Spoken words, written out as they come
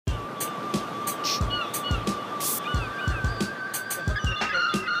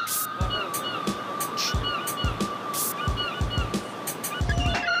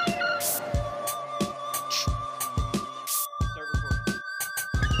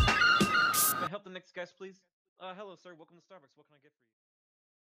Next guest, please. Hello, sir. Welcome to Starbucks. What can I get for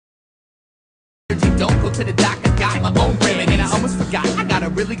you? Don't go to the doc, I got my own remedy. And I almost forgot, I got a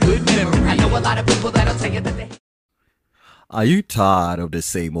really good memory. I know a lot of people that'll tell you that they... Are you tired of the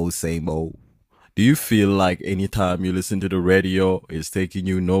same old, same old? Do you feel like anytime you listen to the radio, it's taking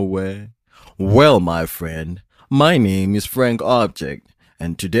you nowhere? Well, my friend, my name is Frank Object,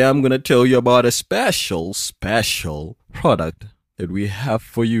 and today I'm going to tell you about a special product that we have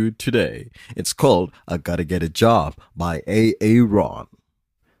for you today. It's called I Gotta Get a Job by Aaron.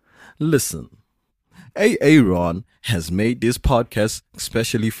 Listen. Aaron has made this podcast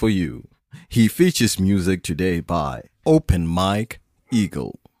especially for you. He features music today by Open Mike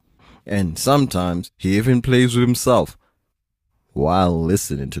Eagle. And sometimes he even plays with himself. While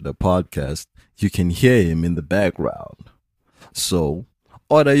listening to the podcast, you can hear him in the background. So,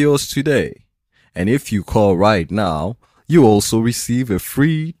 order yours today. And if you call right now, you also receive a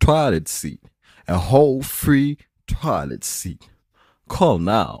free toilet seat. A whole free toilet seat. Call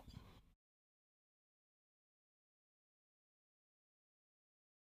now.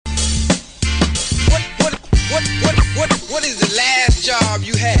 What is the last job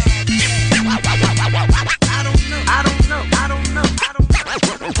you had? I don't know.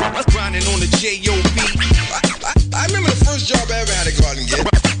 Grinding on the J.O.B. I remember the first job I ever had to go out and get.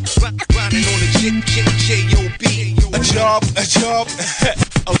 Grinding on the J.O.B. A job,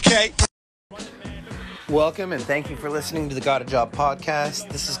 okay. Welcome and thank you for listening to the Got a Job podcast.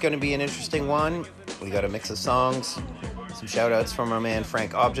 This is going to be an interesting one. We got a mix of songs, some shout outs from our man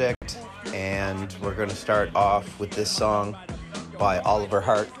Frank Object, and we're going to start off with this song by Oliver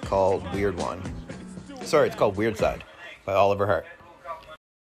Hart called Weird One. Sorry, it's called Weird Side by Oliver Hart.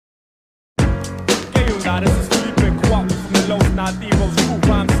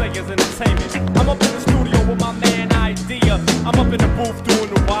 I'm up in the studio with my man Idea. I'm up in the booth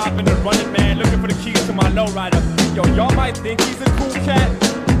doing the wild and the running man, looking for the keys to my lowrider. Yo, y'all might think he's a cool cat,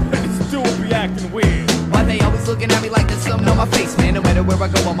 but this dude be acting weird. Why they always looking at me like there's something on my face, man? No matter where I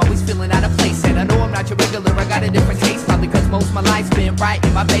go, I'm always feeling out of place. And I know I'm not your regular, I got a different taste. Probably cause most of my life's been right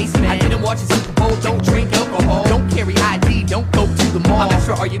in my basement. I didn't watch a Super Bowl, don't drink alcohol, don't carry ID, don't go to the mall. I'm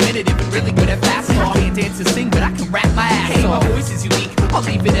extra argumentative and really good at fast talk. I can't dance or sing, but I can rap my ass off. My voice is unique, I'll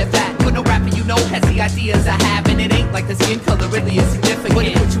leave it at that. But no rapper you know has the ideas I have, and it ain't like the skin color really is significant. But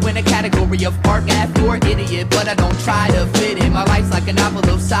it puts you in a category of art math or idiot, but I don't try to fit in. My life's like a novel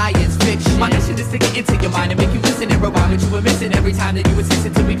of science fiction. My mission is to get into your mind and make you listen and rewind what you were missing every time that you would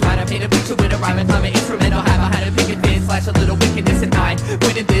listen to me plan. I paint a picture with a rhyme and climb an instrumental, have behind a picket fence, slash a little wickedness in mind.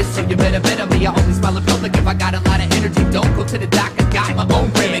 Winning this, so you better bet on me. I only smile in public if I got a lot of energy. Don't go to the doc, I got my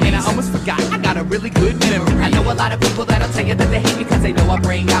own remedy. And I almost forgot, I got a really good memory. I know a lot of people that'll tell you that they hate me cause they know I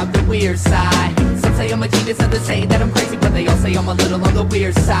bring out the weird side. Some say I'm a genius, others say that I'm crazy, but they all say I'm a little on the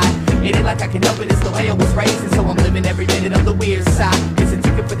weird side. It ain't like I can help it, it's the way I was raised, and so I'm living every minute on the weird side. It's a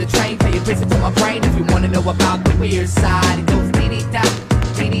ticket for the train, pay attention to my brain if you wanna know about the weird side. It goes dee-dee-da,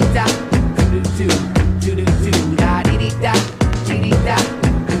 dee-dee-da, doo-doo-doo, doo-doo-doo, da-dee-dee-da, dee-dee-da,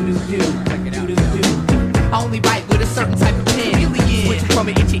 doo-doo-doo, doo-doo-doo. I only write with a certain type of pen. Switching from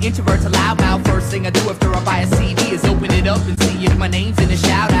an itchy introvert to loudmouth. First thing I do after I buy a CD is open it up and see if my name's in the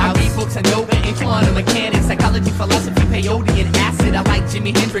shout-out. I read books on yoga and quantum mechanics, psychology, philosophy, peyote, and acid. I like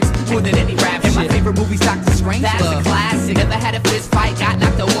Jimi Hendrix more than any rap. And my favorite movie's Dr. Strange. That's a classic. Never had a fist fight, got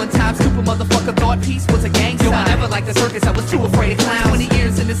knocked out one time. Stupid motherfucker thought peace was a gang sign. Yo, I never liked the circus, I was too afraid of clowns. 20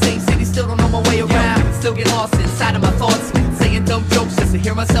 years in the same city, still don't know my way around. Still get lost inside of my thoughts, saying dumb jokes just to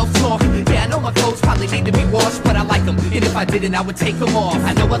hear myself talk. Yeah, I know my clothes probably need to be washed, but I like them, and if I didn't, I would take them off.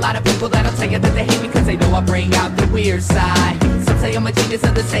 I know a lot of people that'll tell you that they hate me cause they know I bring out the weird side. Some say I'm a genius,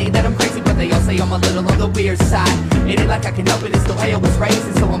 others say that I'm crazy, but they all say I'm a little on the weird side. It ain't like I can help it, it's the way I was raised,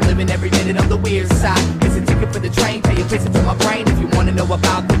 and so I'm living every minute on the weird side. It's a ticket for the train, pay a visit to my brain if you wanna know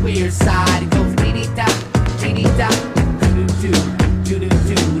about the weird side. It goes dee-dee-da, dee-dee-da, doo-doo-doo,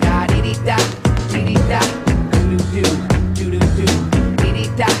 doo-doo-doo, da-dee-dee-da, dee-dee-da, doo-doo-doo, doo-doo-doo,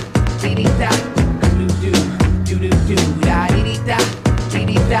 dee-dee-da, dee-dee-da, doo-doo-doo, doo-doo-doo, da-dee-dee-da,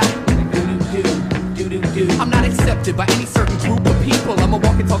 dee-dee-da, doo-doo-doo. I'm not accepted by any certain group of people. I'm a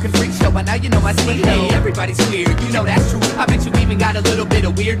walking, talking freak show, but now you know my speed. Hey, everybody's weird, you know that's true. I bet you even got a little bit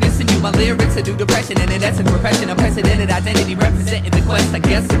of weirdness in you. My lyrics are new depression and in essence repression. Unprecedented identity representing the quest. I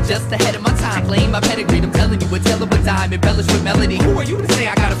guess I'm just ahead of my time. Playing my pedigree, I'm telling you a tale of a dime, embellished with melody. Who are you to say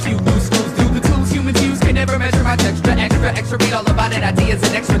I got a few loose screws? Do the tools humans use can never measure my texture. Extra, read all about it. Ideas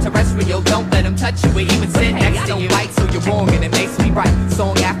and extraterrestrial. Don't let them touch you or even sit next to you. Right, so you're wrong and it makes me right.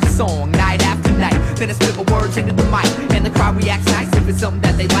 Song after song, night after night. Then I spit my words into the mic, and the crowd reacts nice if it's something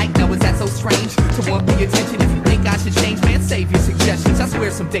that they like. Now is that so strange to want the attention? If you think I should change, man, save your suggestion. questions. I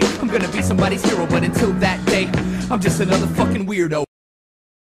swear someday I'm gonna be somebody's hero, but until that day, I'm just another fucking weirdo.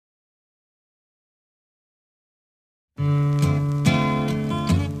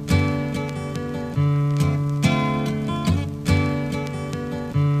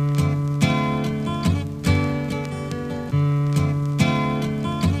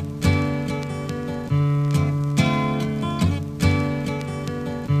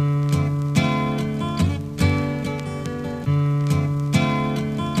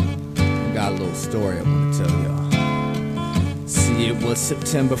 Story I want to tell y'all. See, it was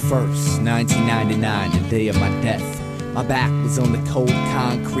September 1st, 1999, the day of my death. My back was on the cold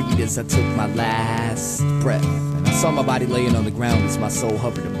concrete as I took my last breath, and I saw my body laying on the ground as my soul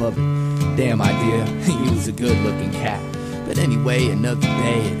hovered above it. Damn idea, he was a good-looking cat. But anyway, another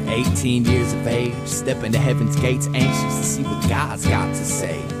day at 18 years of age, stepping to heaven's gates, anxious to see what God's got to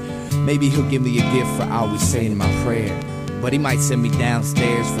say. Maybe he'll give me a gift for always saying my prayer, but he might send me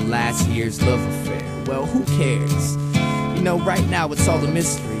downstairs for last year's love affair. Well, who cares? You know, right now it's all a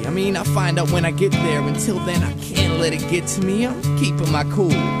mystery. I mean, I'll find out when I get there. Until then, I can't let it get to me. I'm keeping my cool.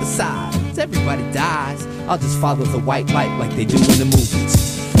 Besides, everybody dies. I'll just follow the white light like they do in the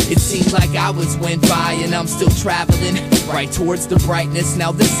movies. It seems like hours went by and I'm still traveling right towards the brightness.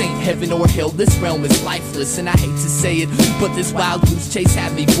 Now this ain't heaven or hell, this realm is lifeless. And I hate to say it, but this wild goose chase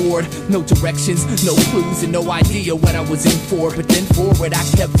had me bored. No directions, no clues, and no idea what I was in for. But then forward I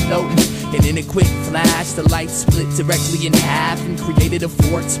kept floating, and in a quick flash the light split directly in half and created a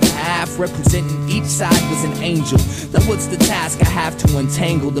forked path. Representing each side was an angel. Now what's the task I have to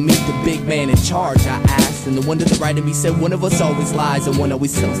untangle to meet the big man in charge, I asked. And the one to the right of me said, one of us always lies and one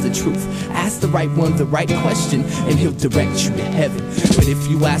always tells the truth. Ask the right one the right question and he'll direct you to heaven. But if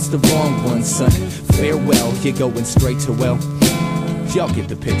you ask the wrong one, son, farewell, you're going straight to well. Y'all get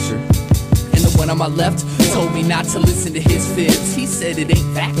the picture. And the one on my left told me not to listen to his fibs. He said it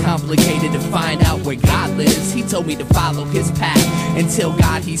ain't that complicated to find out where God lives. He told me to follow his path and tell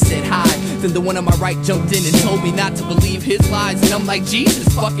God he said hi. Then the one on my right jumped in and told me not to believe his lies. And I'm like, Jesus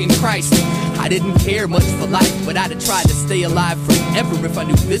fucking Christ. I didn't care much for life, but I'd have tried to stay alive forever if I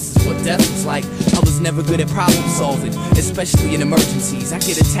knew this is what death was like. I was never good at problem solving, especially in emergencies. I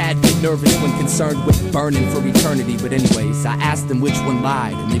get a tad bit nervous when concerned with burning for eternity. But anyways, I asked them which one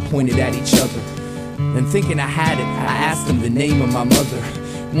lied, and they pointed at each other. And thinking I had it, I asked them the name of my mother.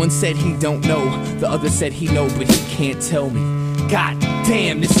 One said he don't know, the other said he know, but he can't tell me. God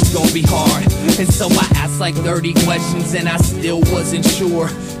damn, this is gonna be hard. And so I asked like 30 questions and I still wasn't sure.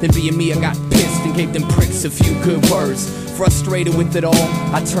 Then being me, I got pissed and gave them pricks a few good words. Frustrated with it all,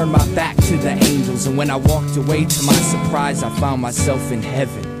 I turned my back to the angels. And when I walked away, to my surprise, I found myself in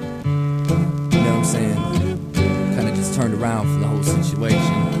heaven. You know what I'm saying? Kinda just turned around from the whole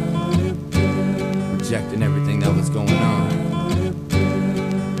situation, rejecting everything that was going on.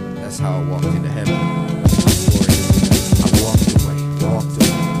 That's how I walked into heaven. I walked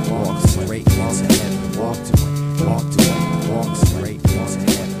straight into heaven, walked straight into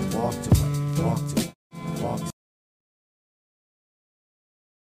heaven, walked away.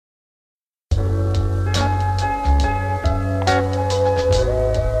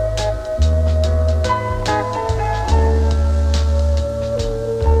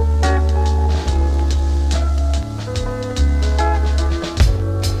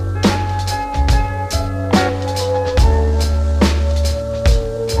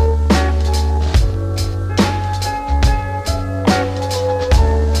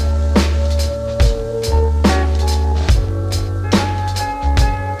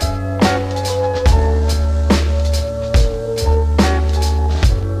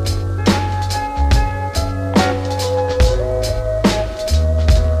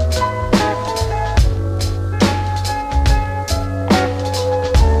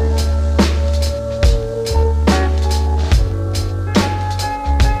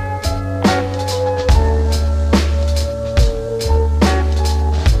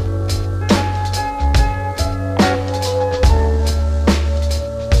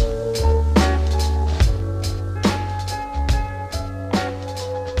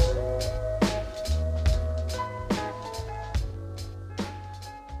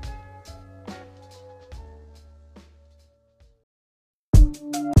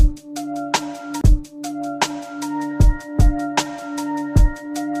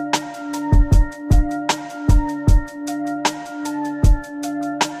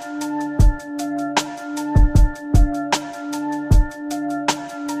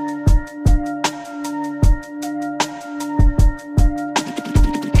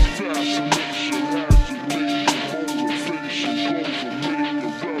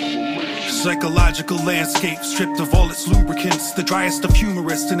 Psychological landscape stripped of all its lubricants. The driest of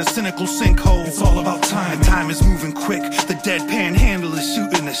humorists in a cynical sinkhole. It's all about time, and time is moving quick. The deadpan handle is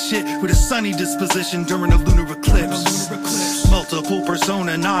shooting the shit with a sunny disposition during a lunar eclipse. Multiple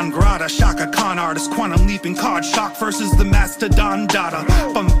persona non grata, shaka con artist, quantum leaping card shock versus the mastodon data.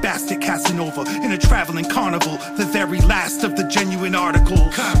 Bombastic Casanova in a traveling carnival, the very last of the genuine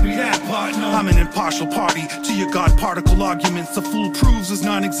articles. Copy that, partner. I'm an impartial party to your God particle arguments. A fool proves his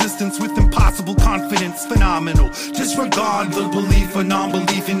non-existence with impossible confidence. Phenomenal. Disregard the belief or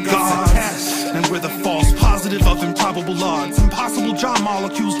non-belief in God. And we're the false positive of improbable odds. Impossible jar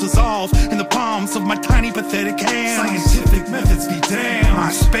molecules dissolve in the palms of my tiny pathetic hands. Scientific methods be damned.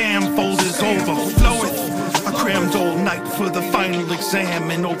 My spam folders overfloweth. I crammed all night for the final exam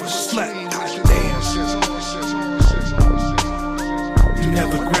and overslept. Damn. You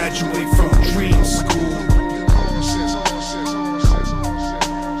never graduate from dream school.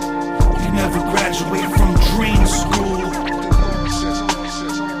 You never graduate from dream school.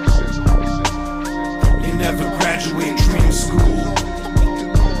 You never graduate dream school.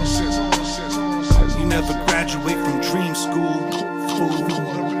 You never graduate from dream school.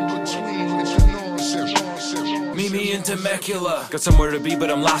 Meet me in Temecula. Got somewhere to be, but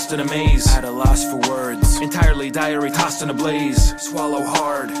I'm lost in a maze. At a loss for words. Entirely diary tossed in a blaze. Swallow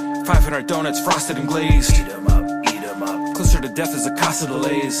hard. 500 donuts frosted and glazed. Eat 'em up, eat 'em up. Closer to death as the Casa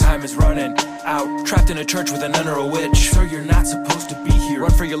delays. Time is running out. Trapped in a church with a nun or a witch. Sir, you're not supposed to be here.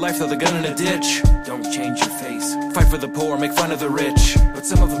 Run for your life, throw the gun in a ditch. Don't change your face. Fight for the poor, make fun of the rich. But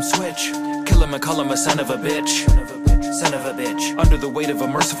some of them switch. Kill him and call him a son of a bitch. Son of a bitch. Under the weight of a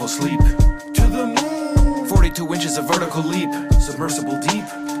merciful sleep. To the moon. 42 inches of vertical leap. Submersible deep.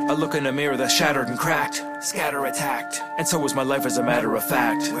 I look in a mirror that's shattered and cracked. Scatter attacked. And so was my life as a matter of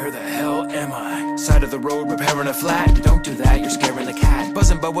fact. Where the hell am I? Side of the road repairing a flat. Don't do that, you're scaring the cat.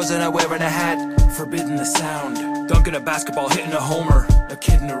 Buzzing but wasn't I wearing a hat? Forbidden the sound. Dunking a basketball, hitting a homer. No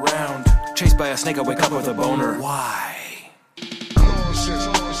kidding around. Chased by a snake, I wake up with a boner. Why?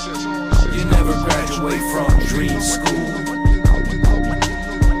 You never graduate from dream school.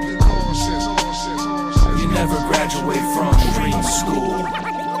 You never graduate from dream school.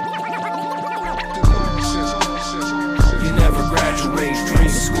 You never graduate dream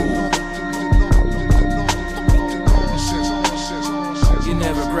school. You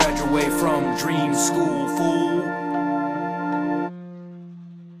never graduate from dream school, fool.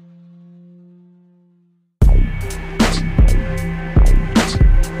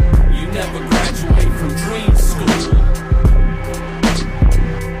 You never graduate from dream school.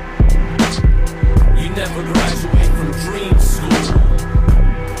 You never graduate from dream school.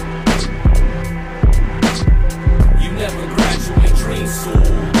 You never graduate dream school.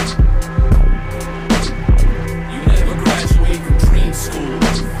 You never graduate from dream school.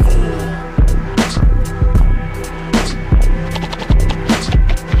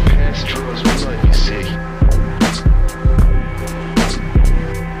 Past draws blood, you see.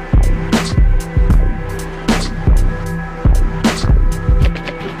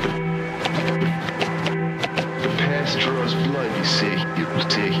 The past draws blood, you see. You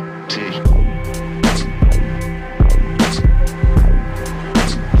see.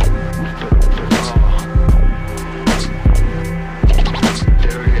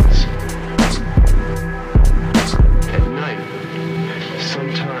 There it is. At night,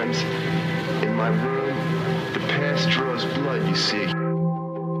 sometimes in my room, the past draws blood, you see.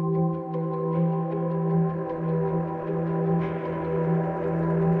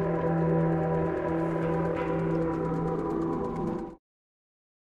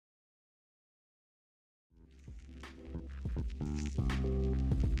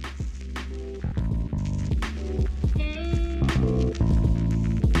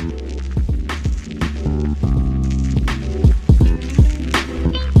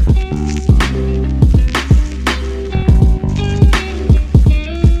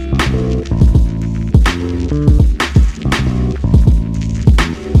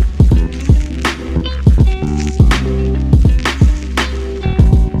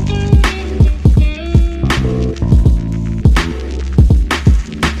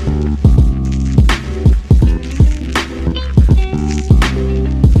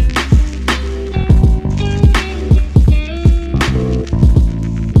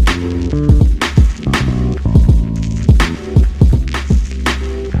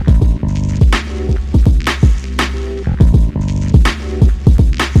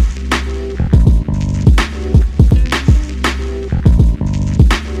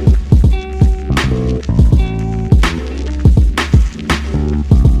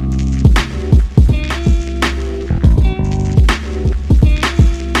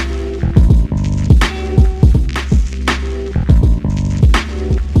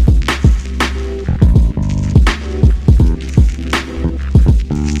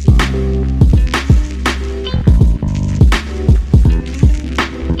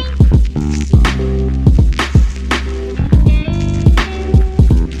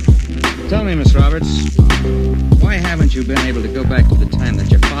 Tell me, Miss Roberts, why haven't you been able to go back to the time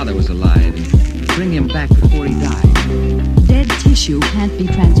that your father was alive and bring him back before he died? Dead tissue can't be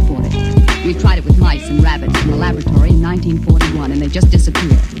transported. We tried it with mice and rabbits in the laboratory in 1941, and they just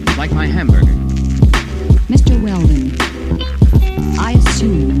disappeared. Like my hamburger. Mr. Weldon, I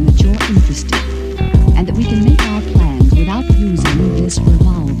assume that you're interested, and that we can make our plans without using this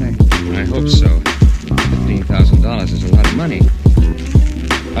revolver. I hope so. $15,000 is a lot of money.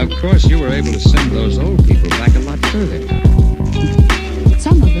 Of course, you were able to send those old people back a lot further.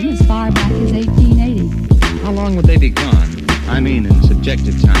 Some of them as far back as 1880. How long would they be gone? I mean, in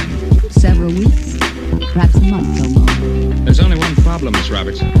subjective time. Several weeks, perhaps a month or more. There's only one problem, Miss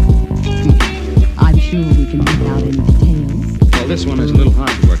Roberts. I'm sure we can work out any details. Well, this one is a little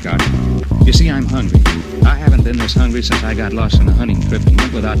hard to work out. You see, I'm hungry. I haven't been this hungry since I got lost on a hunting trip and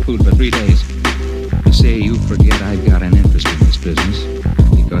went without food for 3 days. You see, you forget I've got an interest in this business.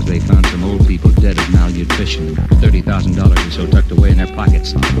 Because they found some old people dead of malnutrition and $30,000 or so tucked away in their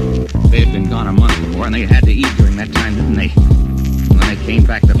pockets. They had been gone a month or more, and they had to eat during that time, didn't they? When they came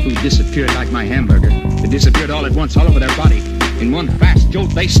back, the food disappeared like my hamburger. It disappeared all at once, all over their body. In one fast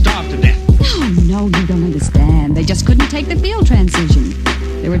jolt, they starved to death. No, you don't understand. They just couldn't take the field transition.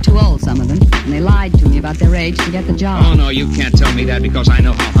 They were too old, some of them, and they lied to me about their age to get the job. Oh, no, you can't tell me that because I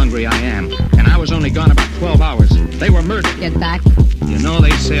know how hungry I am. And I was only gone about 12 hours. They were murdered. Get back. You know,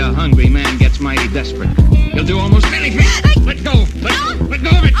 they say a hungry man gets mighty desperate. He'll do almost anything. Let go. Let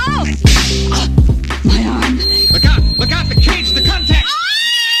go of it. Oh! My arm. Look out. Look out. The cage. The contact.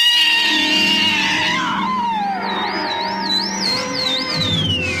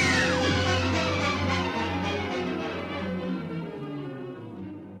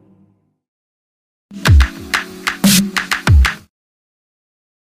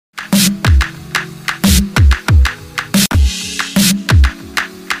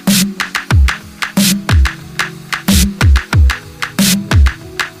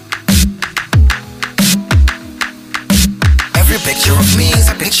 Picture of me is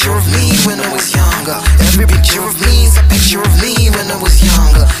a picture of me when I was younger. Every picture of me is a picture of me when I was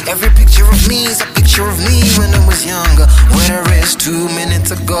younger. Every picture of me is a picture of me when I was younger. Where there is 2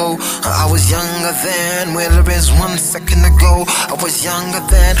 minutes ago, I was younger then. Where there is 1 second ago, I was younger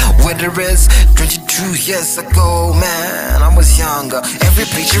then. Where there is 22 years ago, man, I was younger. Every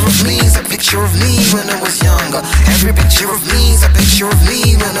picture of me is a picture of me when I was younger. Every picture of me is a picture of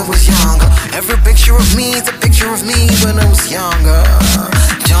me when I was younger. Every picture of me is a picture of me when I was younger.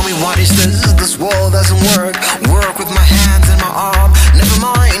 Tell me what is this? This world doesn't work. Work with my hands and my arm. Never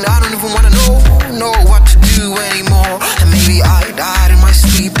mind, I don't even wanna know what to do anymore. And maybe I died in my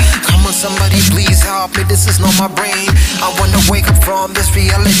sleep. Come on, somebody please help me. This is not my brain. I wanna wake up from this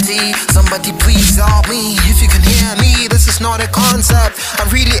reality. Somebody please help me. If you can hear me, this is not a concept. I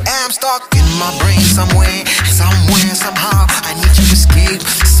really am stuck in my brain somewhere, somehow. I need to escape.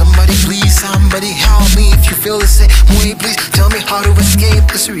 Somebody please, somebody help me. If you feel the same way, please tell me how to escape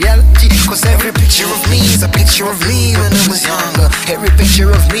this reality. Cause every picture of me is a picture of me when I was younger. Every picture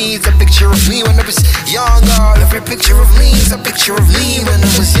of me is a picture of me when I was younger. Every picture of me is a picture of me when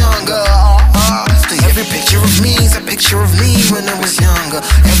I was younger. Every picture of me is a picture of me when I was younger.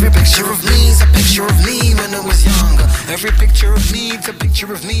 Every picture of me is a picture of me when I was younger. Every picture of me is a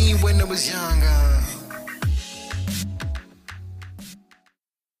picture of me when I was younger.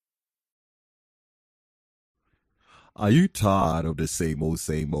 Are you tired of the same old,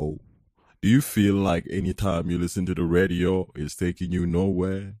 same old? Do you feel like anytime you listen to the radio, it's taking you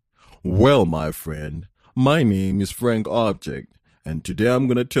nowhere? Well, my friend, my name is Frank Object, and today I'm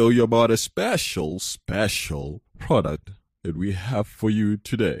going to tell you about a special product that we have for you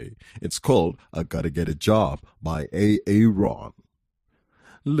today. It's called I Gotta Get a Job by A.A. Ron.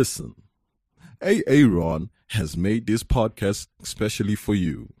 Listen, A.A. Ron has made this podcast especially for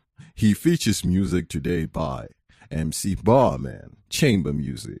you. He features music today by MC Barman, chamber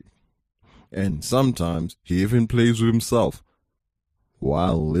music. And sometimes he even plays with himself.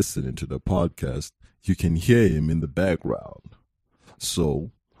 While listening to the podcast, you can hear him in the background.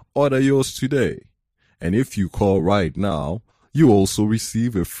 So, order yours today. And if you call right now, you also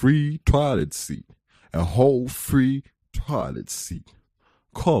receive a free toilet seat. A whole free toilet seat.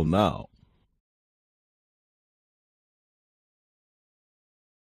 Call now.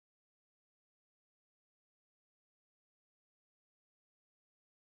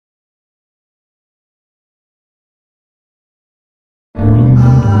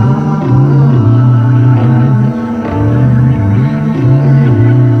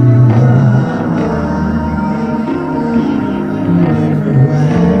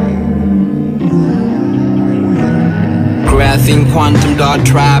 Graphing quantum dot start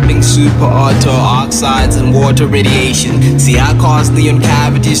trapping super auto oxides and water radiation. See, I cause neon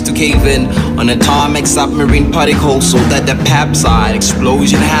cavities to cave in on atomic submarine particles so that the pepside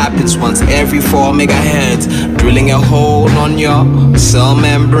explosion happens once every 4 megahertz, drilling a hole on your cell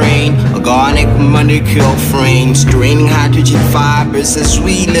membrane, organic molecule frames, draining hydrogen fibers as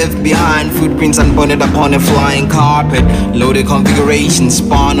we live behind footprints unbonded upon a flying carpet. Loaded configuration,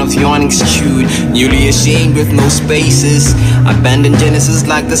 spawn of yawning stewed, newly ashamed with no spaces. Abandoned genesis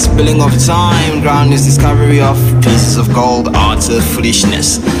like the spilling of time. Ground is discovery of pieces of gold, utter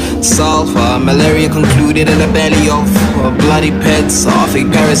foolishness. Sulfur, malaria concluded in the belly of bloody pits of a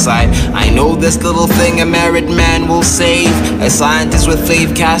parasite. I know this little thing a married man will save. A scientist with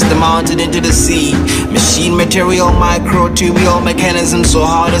faith cast the mountain into the sea. Machine material, microtubule mechanism, so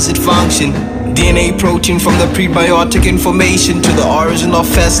how does it function? DNA protein from the prebiotic information to the origin of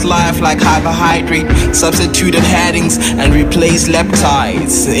first life like carbohydrate. Substituted headings and replaced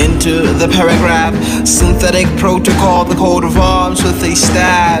leptides into the paragraph. Synthetic protocol, the coat of arms with a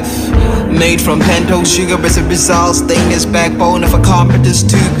staff made from pentose sugar as a result. Stainless backbone of a compass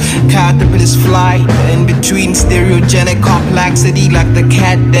tube. Caterpillar's flight in between stereogenic complexity like the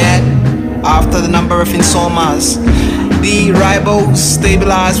cat dead after the number of insomas. The ribose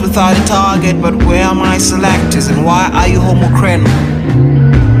stabilized without a target, but where are my selectors and why are you homochrome?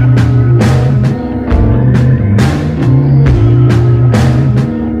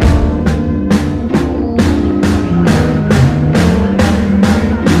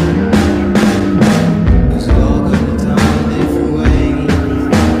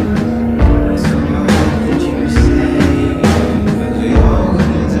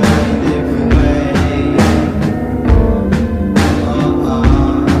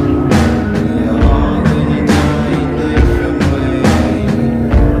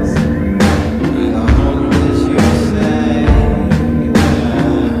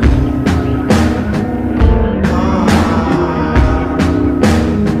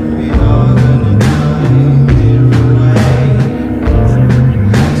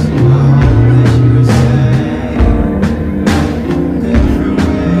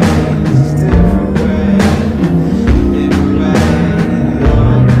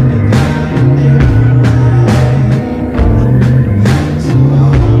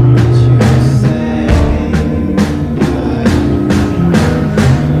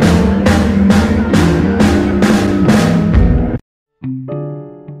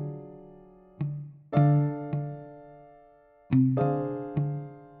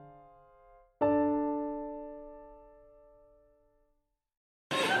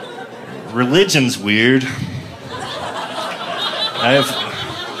 Religion's weird. I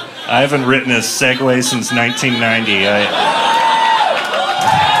haven't written a segue since 1990.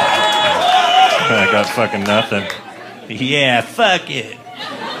 I got fucking nothing. Yeah, fuck it.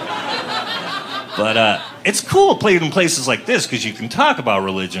 But it's cool playing in places like this because you can talk about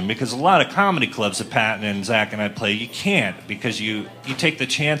religion, because a lot of comedy clubs that Patton and Zach and I play, you can't, because you take the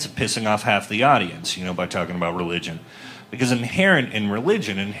chance of pissing off half the audience, you know, by talking about religion. Because inherent in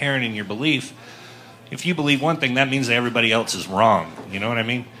religion, inherent in your belief, if you believe one thing, that means that everybody else is wrong. You know what I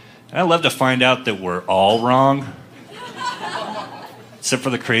mean? And I love to find out that we're all wrong. Except for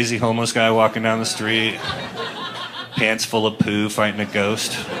the crazy homeless guy walking down the street, pants full of poo, fighting a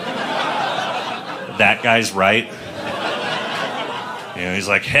ghost. That guy's right. You know, he's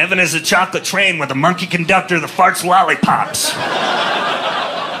like, heaven is a chocolate train with a monkey conductor that farts lollipops.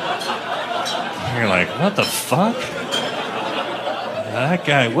 You're like, what the fuck? That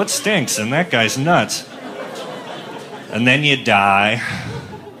guy, what stinks? And that guy's nuts. And then you die,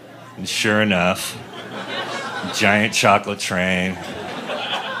 and sure enough, giant chocolate train,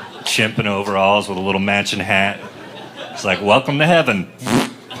 chimp in overalls with a little matching hat. It's like, welcome to heaven.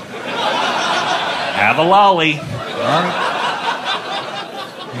 Have a lolly.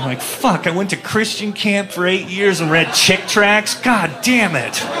 You're like, fuck, I went to Christian camp for 8 years and read chick tracts? God damn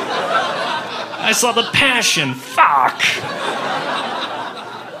it. I saw The Passion. Fuck.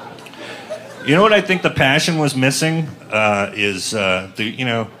 You know what I think The Passion was missing? Is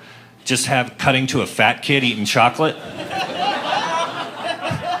just cutting to a fat kid eating chocolate.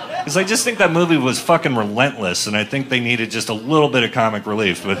 Because I just think that movie was fucking relentless, and I think they needed just a little bit of comic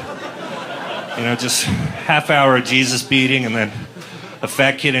relief. But, you know, just half hour of Jesus beating, and then a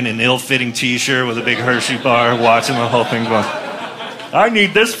fat kid in an ill-fitting t-shirt with a big Hershey bar watching the whole thing going, I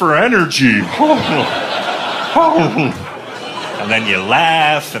need this for energy. And then you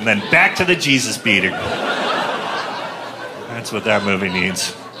laugh, and then back to the Jesus beating. That's what that movie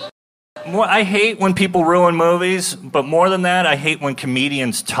needs. I hate when people ruin movies, but more than that, I hate when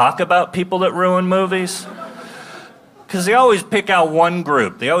comedians talk about people that ruin movies. Because they always pick out one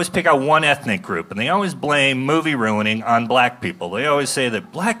group. They always pick out one ethnic group. And they always blame movie ruining on black people. They always say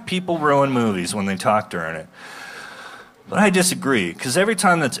that black people ruin movies when they talk during it. But I disagree. Because every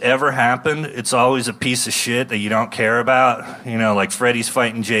time that's ever happened, it's always a piece of shit that you don't care about. You know, like Freddy's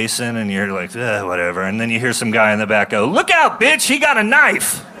fighting Jason, and you're like, whatever. And then you hear some guy in the back go, "Look out, bitch, he got a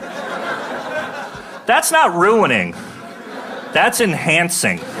knife." That's not ruining. That's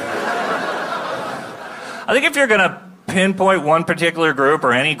enhancing. I think if you're going to pinpoint one particular group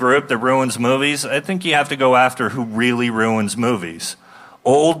or any group that ruins movies, I think you have to go after who really ruins movies.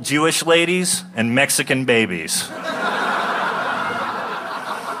 Old Jewish ladies and Mexican babies.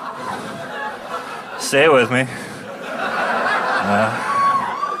 Stay with me.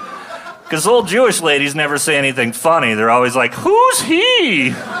 Because old Jewish ladies never say anything funny. They're always like, "Who's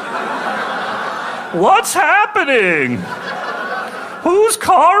he? What's happening? Whose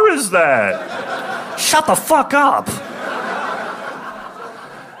car is that? Shut the fuck up."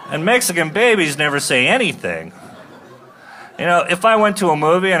 And Mexican babies never say anything. You know, if I went to a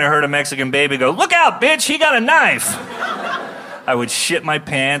movie and I heard a Mexican baby go, "Look out, bitch, he got a knife," I would shit my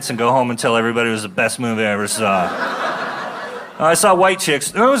pants and go home and tell everybody it was the best movie I ever saw. I saw White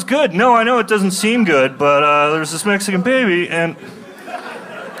Chicks. "Oh, it was good." "No, I know it doesn't seem good, but there's this Mexican baby and..."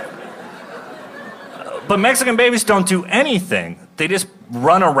 But Mexican babies don't do anything. They just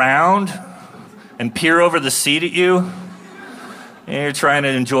run around and peer over the seat at you. And you're trying to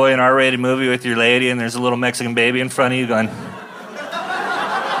enjoy an R-rated movie with your lady, and there's a little Mexican baby in front of you going...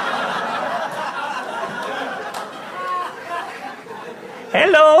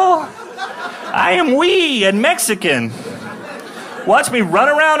 "Hello, I am wee and Mexican. Watch me run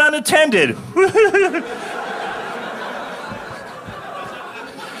around unattended.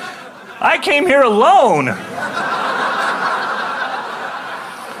 I came here alone."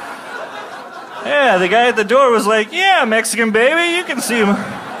 Yeah, the guy at the door was like, "Yeah, Mexican baby, you can see him."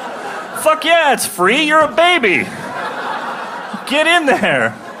 "Fuck yeah, it's free, you're a baby. Get in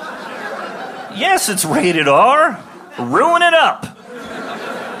there." "Yes, it's rated R. Ruin it up."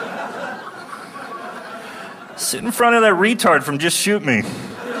 Sit in front of that retard from Just Shoot Me.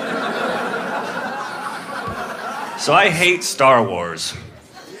 So I hate Star Wars.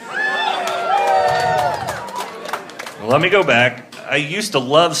 Well, let me go back. I used to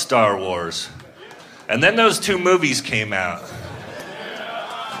love Star Wars. And then those two movies came out.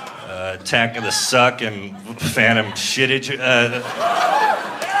 Attack of the Suck and Phantom Shittage.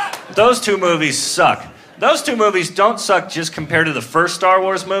 Those two movies suck. Those two movies don't suck just compared to the first Star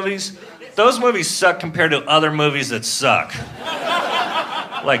Wars movies. Those movies suck compared to other movies that suck.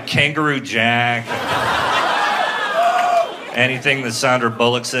 Like Kangaroo Jack. Anything that Sandra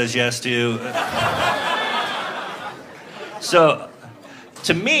Bullock says yes to. So,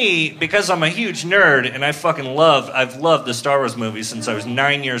 to me, because I'm a huge nerd and I've loved the Star Wars movies since I was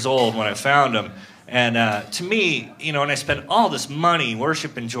 9 years old when I found them. And to me, you know, and I spent all this money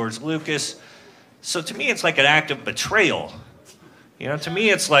worshiping George Lucas. So to me, it's like an act of betrayal. You know, to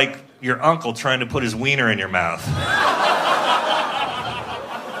me, it's like your uncle trying to put his wiener in your mouth.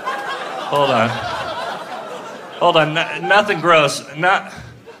 Hold on, nothing gross. Not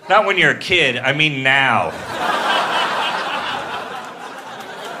when you're a kid, I mean now.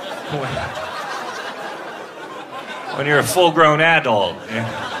 When you're a full-grown adult,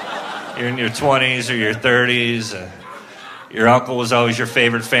 you're in your 20s or your 30s, your uncle was always your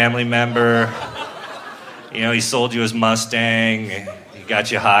favorite family member. You know, he sold you his Mustang, he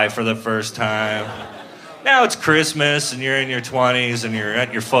got you high for the first time. Now it's Christmas and you're in your 20s and you're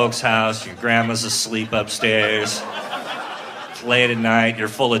at your folks' house, your grandma's asleep upstairs. It's late at night, you're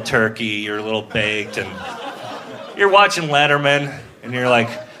full of turkey, you're a little baked, and you're watching Letterman and you're like,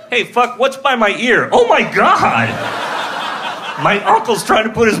 "Hey, fuck, what's by my ear? Oh my God! My uncle's trying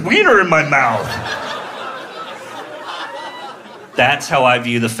to put his wiener in my mouth." That's how I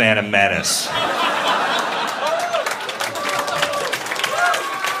view the Phantom Menace.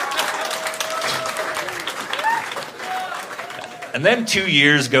 And then 2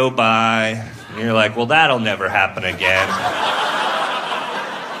 years go by, and you're like, well, that'll never happen again.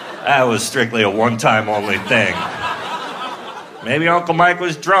 That was strictly a one-time only thing. Maybe Uncle Mike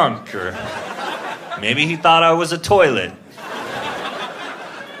was drunk, or maybe he thought I was a toilet.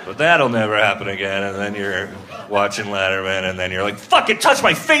 But that'll never happen again, and then you're watching Letterman, and then you're like, fuck, it touched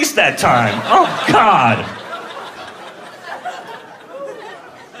my face that time! Oh, God!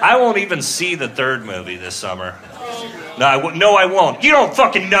 I won't even see the third movie this summer. No, I won't. You don't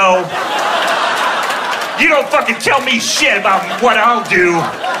fucking know. You don't fucking tell me shit about what I'll do.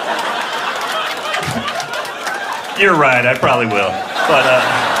 You're right, I probably will. But,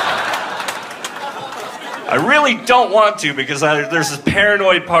 I really don't want to because there's this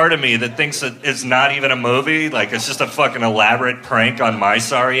paranoid part of me that thinks that it's not even a movie. Like, it's just a fucking elaborate prank on my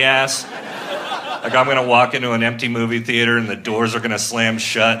sorry ass. Like, I'm gonna walk into an empty movie theater and the doors are gonna slam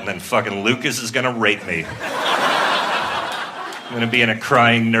shut and then fucking Lucas is gonna rape me. I'm gonna be in a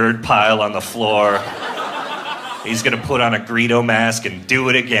crying nerd pile on the floor. He's gonna put on a Greedo mask and do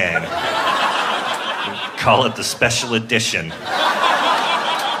it again. Call it the special edition.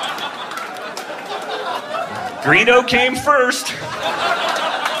 Greedo came first.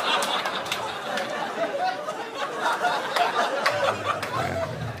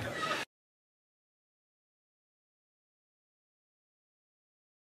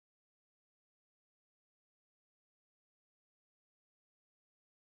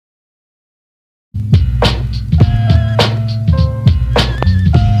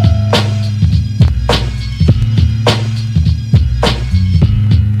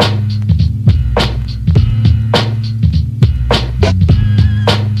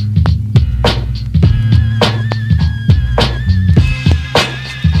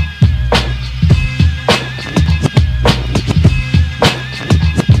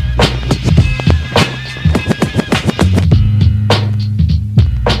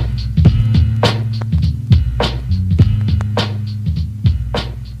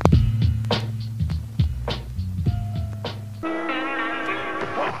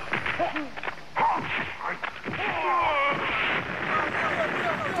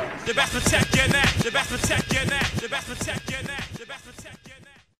 The best protect your neck. The best protect your neck. The best protect your neck. The best protect your neck.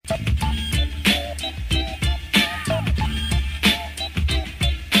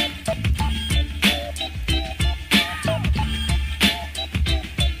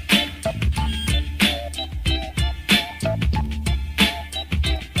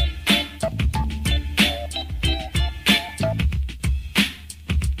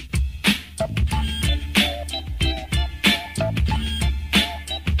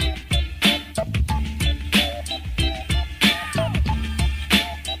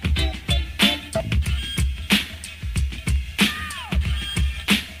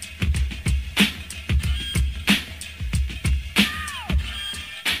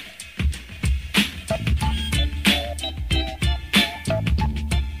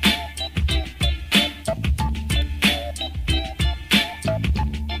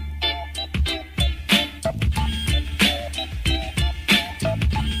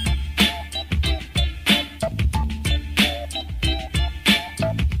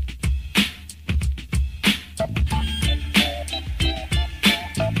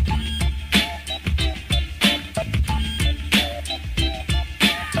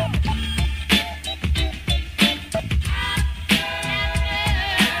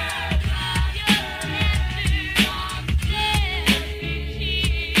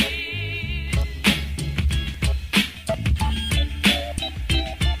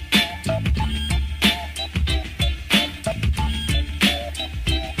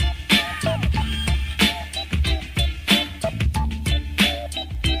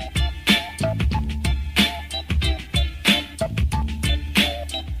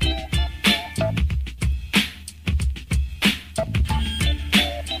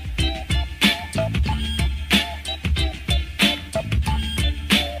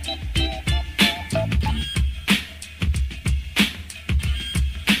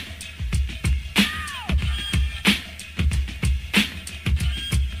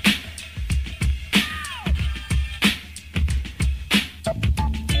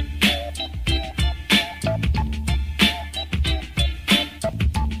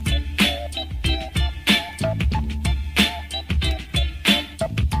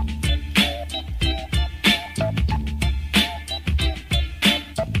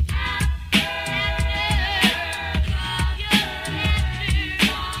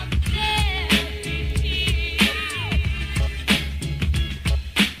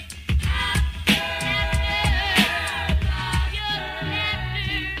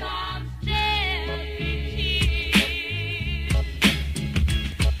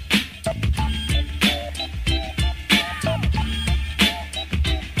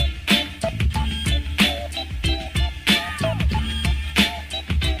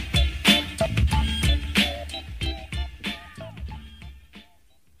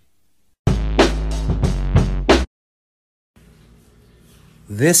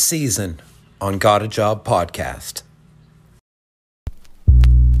 This season on Got a Job Podcast.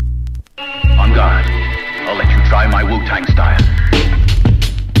 On guard. I'll let you try my Wu-Tang style.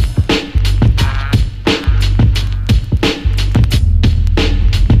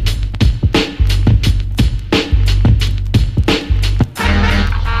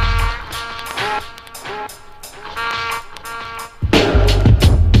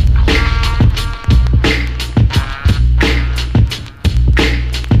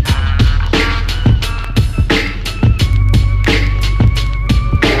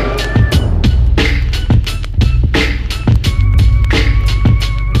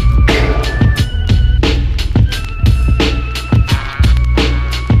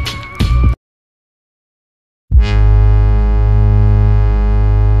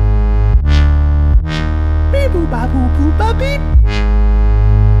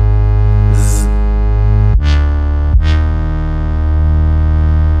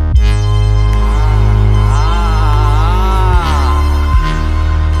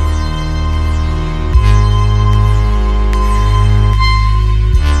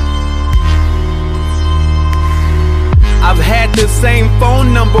 same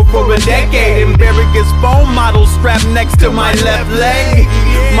phone number for a decade, and various phone models strapped next to my left leg.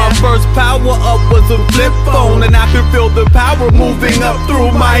 My first power up was a flip phone, and I could feel the power moving up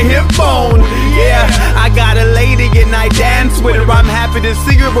through my hip bone. Yeah, I got a lady and I dance with her. I'm happy to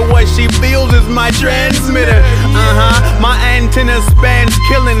see her, but what she feels is my transmitter. My antenna spans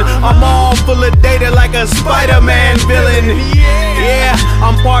killing. I'm all full of data like a Spider-Man villain. Yeah,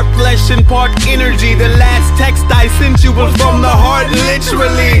 I'm part flesh and part energy. The last text I sent you was from the heart,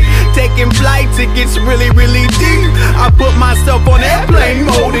 literally. Taking flights, it gets really, really deep. I put myself on airplane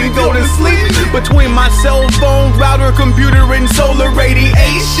mode and go to sleep. Between my cell phone, router, computer, and solar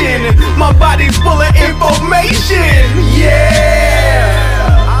radiation, my body's full of information.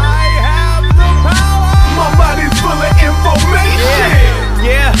 Yeah, I have the power. My body's full of information.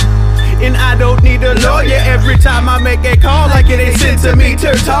 Yeah. And I don't need a lawyer every time I make a call, like it ain't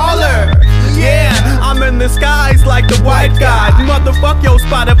centimeter taller. Yeah, I'm in the skies like the white god. Motherfuck yo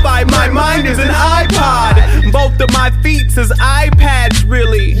Spotify, my mind is an iPod. Both of my feet is iPads,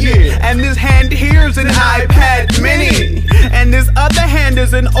 really. And this hand here's an iPad mini. And this other hand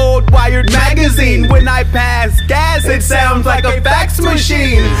is an old Wired magazine. When I pass gas, it sounds like a fax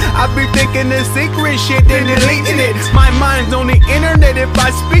machine. I be thinking this secret shit and deleting it. My mind's on the internet, if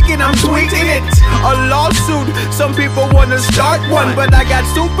I speak it, I'm tweeting it. A lawsuit, some people wanna start one, but I got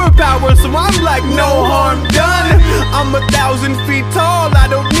superpowers, so I'm like no harm done. I'm 1,000 feet tall, I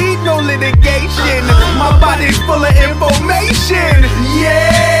don't need no litigation. My body's full of information.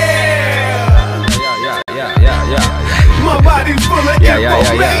 Yeah. My body's full of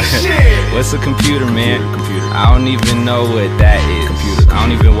information. What's a computer, man? I don't even know what that is. I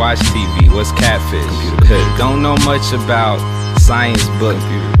don't even watch TV. What's catfish? Don't know much about science, but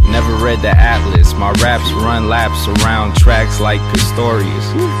never read the atlas. My raps run laps around tracks like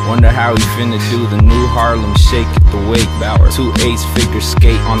Pistorius. Wonder how he finna do the new Harlem Shake at the wake. 2 8s figure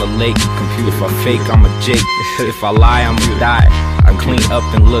skate on the lake. If I fake, I'm a Jake. If I lie, I'ma die. I clean up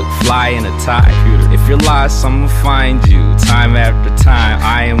and look fly in a tie. If you're lost, I'ma find you. Time after time,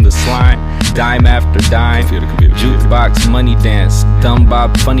 I am the slime. Dime after dime. Jukebox money dance. Dumb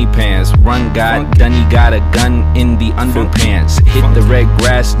Bob funny pants. Run God, Dunny got a gun in the underpants. Hit the red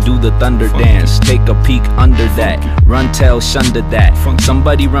grass, do the thunder dance. Take a peek under that. Run, tell, shunder that.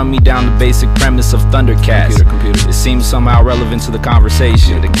 Somebody run me down the basic premise of Thundercats. It seems somehow relevant to the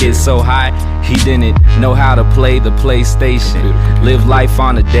conversation. The kid's so high, he didn't know how to play the PlayStation. Live life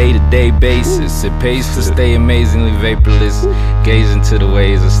on a day-to-day basis. It pays to stay amazingly vaporless. Gaze into the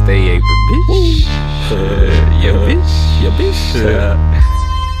ways of stay April. Bitch. Yeah, bitch. Yeah, bitch.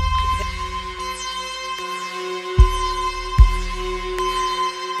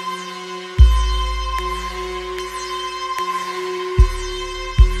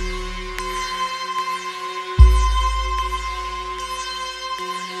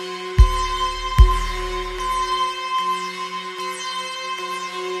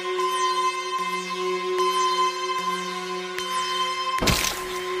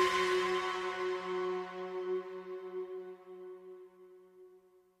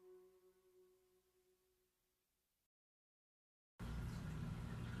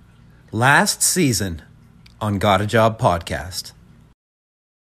 Last season on Got a Job podcast.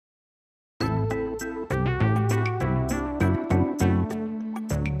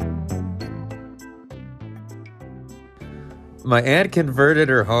 My aunt converted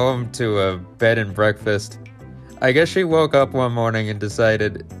her home to a bed and breakfast. I guess she woke up one morning and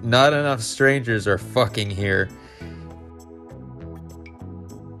decided not enough strangers are fucking here.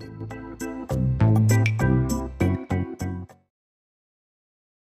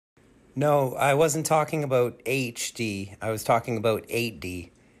 No, I wasn't talking about HD. I was talking about 8D,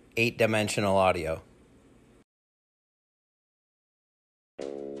 8-dimensional audio.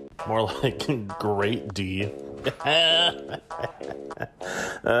 More like great D. Dick.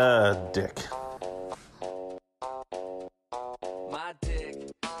 My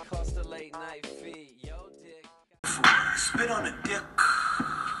dick cost a late night fee. Yo, dick. Spit on a dick.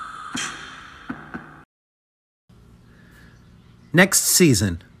 Next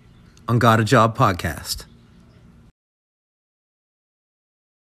season on Got a Job podcast.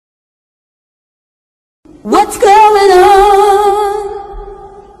 What's going on?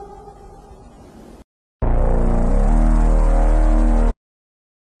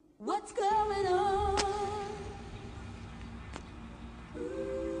 What's going on?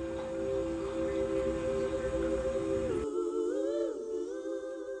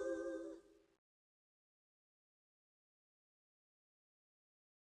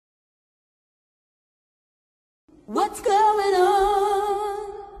 What's going on?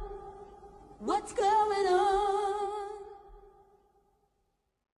 What's going on?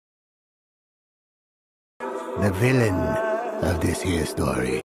 the villain of this here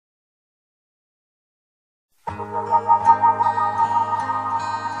story. This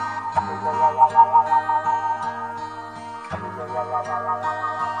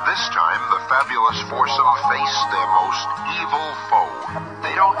time, the fabulous foursome face their most evil foe.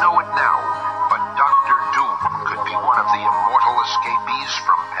 They don't know it now, but Dr. Doom could be one of the immortal escapees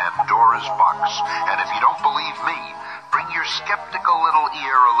from Pandora's box. And if you don't believe me, bring your skeptical little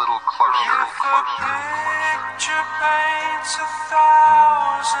ear a little closer. Picture paints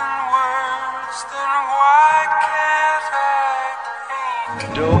 1,000 words, then why can't I paint?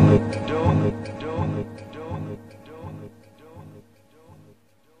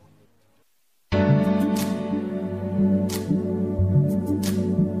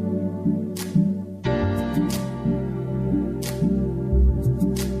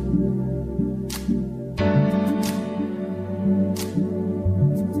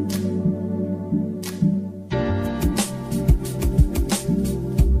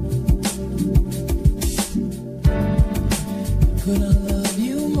 Could I love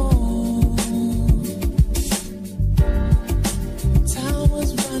you more? Time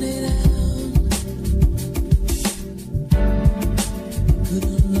was running out. Could I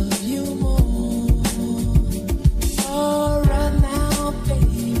love you more? Oh, right now,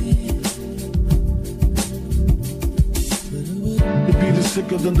 baby. The beat is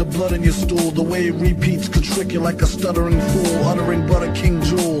sicker than the blood in your stool. The way it repeats could trick you like a stuttering fool, uttering butter king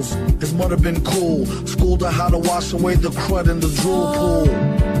jewels. His mother been cool, schooled her how to wash away the crud in the drool pool.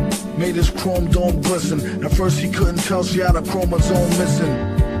 Made his chrome dome glisten. At first he couldn't tell she had a chromosome missing.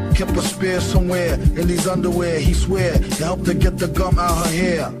 Kept a spear somewhere in these underwear. He swear he helped her get the gum out her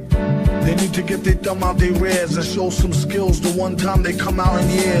hair. They need to get their thumb out their rears and show some skills the one time they come out in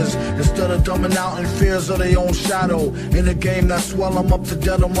years. Instead of dumbing out in fears of their own shadow. In a game that swell them up to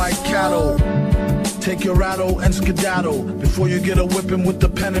dead them like cattle. Take your rattle and skedaddle before you get a whipping with the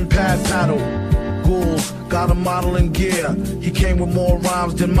pen and pad paddle. Ghouls got a model in gear. He came with more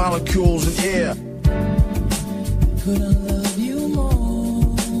rhymes than molecules in air. Could I love you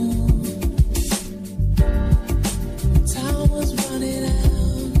more? Time was running out.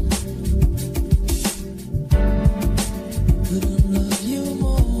 Could I love you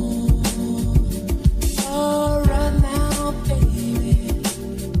more? Oh, right now, baby.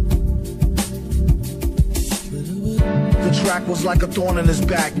 The track was like a thorn in his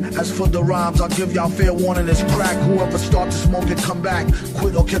back. As for the rhymes, I'll give y'all fair warning, it's crack. Whoever start to smoke it, come back.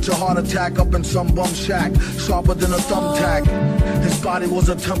 Quit or catch a heart attack up in some bum shack. Sharper than a thumbtack. His body was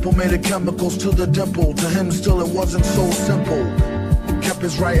a temple made of chemicals to the dimple. To him still it wasn't so simple. Kept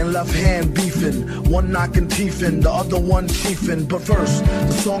his right and left hand beefing. One knocking teeth in, the other one chiefing. But first,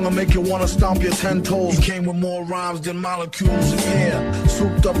 the song will make you wanna stomp your 10 toes. He came with more rhymes than molecules in air.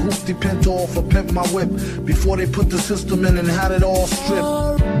 Souped up hoopty pinto off a pimp my whip. Before they put the system in and had it all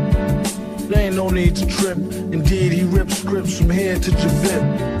stripped. There ain't no need to trip. Indeed, he ripped scripts from here to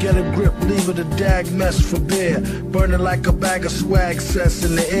Javit. Get a grip, leave it a dag mess for bear. Burning like a bag of swag cess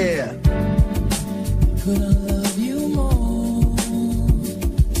in the air. Could I love you more?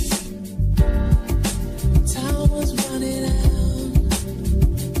 Time was running out.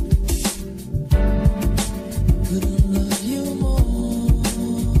 Could I love you more?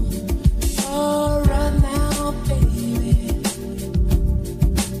 Oh, right now, baby.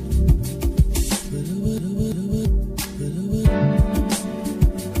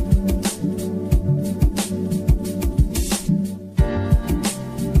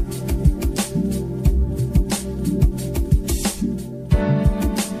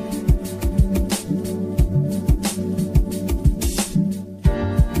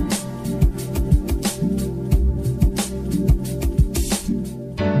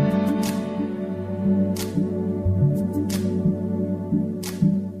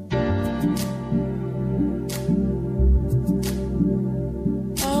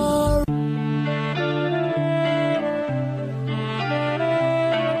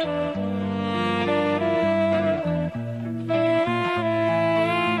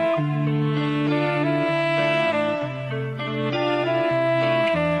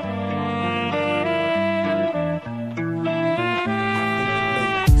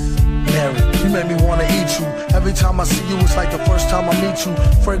 Mary, you made me wanna eat you. Every time I see you, it's like the first time I meet you.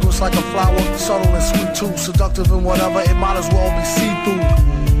 Fragrance like a flower, subtle and sweet too. Seductive and whatever, it might as well be see-through.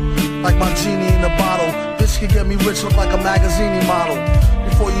 Like my genie in a bottle. Bitch can get me rich, look like a magazine model.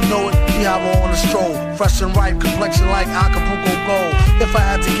 Before you know it, he have her on a stroll. Fresh and ripe, complexion like Acapulco gold. If I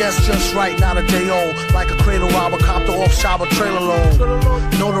had to guess, just right, not a day old. Like a cradle robber, copter off shower trailer load.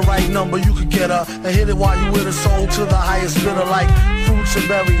 Know the right number, you could get her and hit it while you with her, sold to the highest bidder like fruits and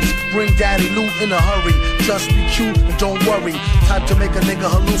berries. Bring daddy loot in a hurry. Just be cute and don't worry. Type to make a nigga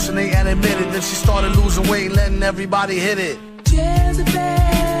hallucinate and admit it. Then she started losing weight, letting everybody hit it. Jezebel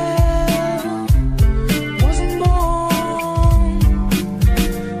wasn't born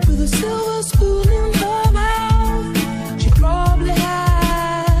with a silver spoon in her mouth. She probably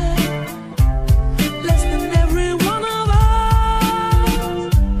had less than every one of us.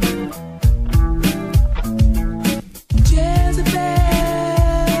 Jezebel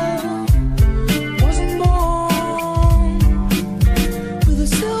wasn't born with a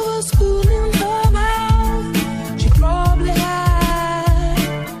silver spoon in her mouth. She probably had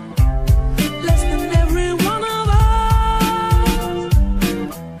less than every one of us.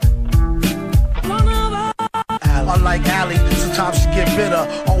 One of us. Unlike Allie, sometimes she get bitter.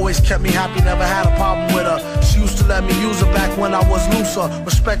 Always kept me happy, never had a problem with her. She used to let me use her back when I was looser.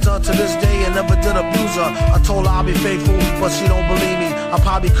 Respect her to this day and never did abuse her. I told her I'll be faithful, but she don't believe me. I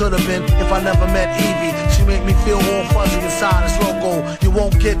probably could have been if I never met Evie. She make me feel all fuzzy inside, it's loco. You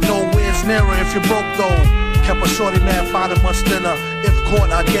won't get nowhere near her if you're broke though. Kept a shorty mad, find her much thinner. If caught,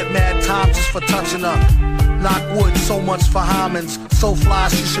 I get mad time just for touching her. Knock wood, so much for Hymens. So fly,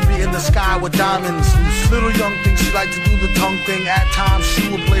 she should be in the sky with diamonds. Little young thing, she like to do the tongue thing. At times, she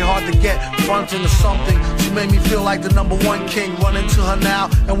would play hard to get, fronting or something. She made me feel like the #1 king. Run into her now,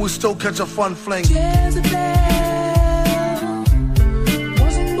 and we still catch a fun fling. Jezebel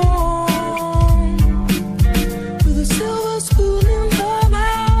wasn't born with a silver spoon in her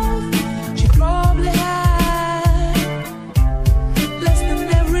mouth. She probably had less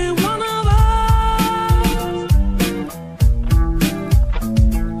than every one of us.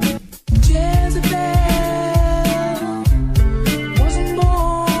 Jezebel wasn't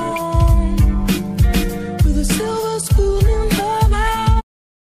born with a silver spoon in her mouth.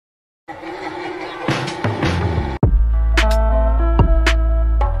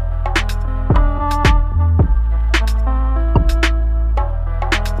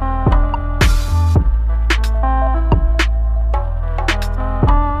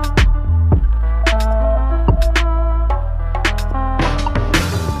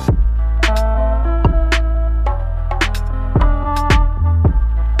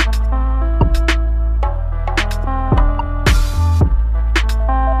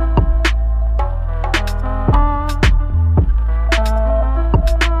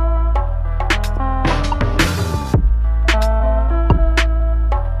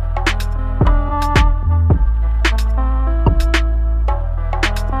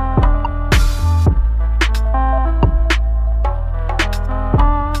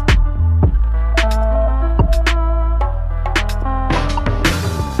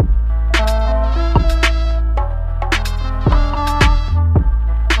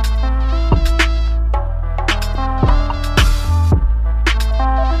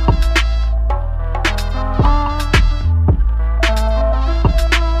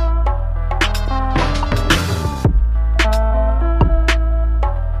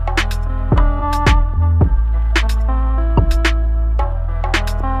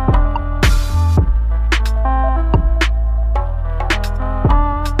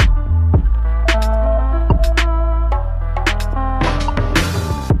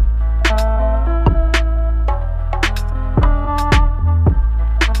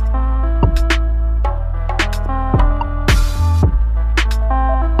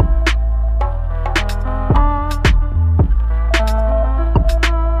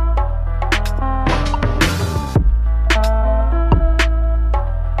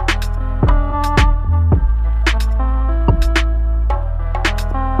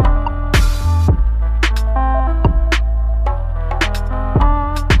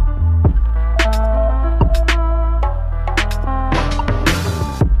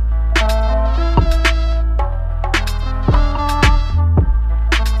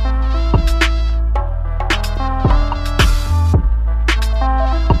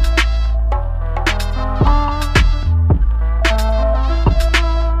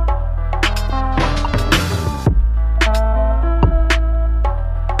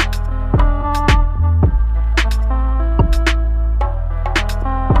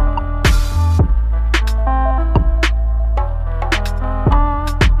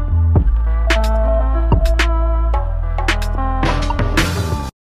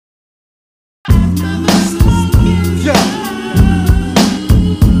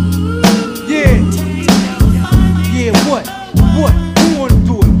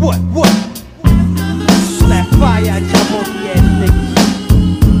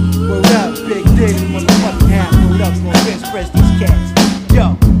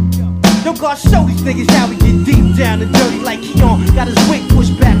 Yo, God, show these niggas how we get deep down and dirty like Keon. Got his weight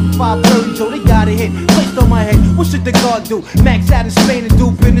pushed back from 5 birdies, so they got a hit placed on my head. What should the God do? Max out in Spain and do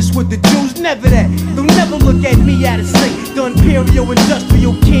business with the Jews? Never that. They'll never look at me out of sync. The imperial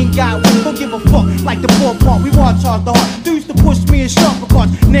industrial king got wings. Don't give a fuck like the poor part. We watch hard the heart. They used to push me in sharper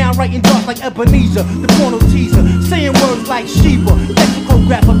cards. Now I'm writing dark like Ebenezer, the porno teaser. Saying words like Sheba,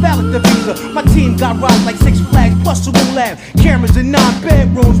 lexicographer, valid the visa. My team got robbed like 6 Flags plus a room lab. Cameras in 9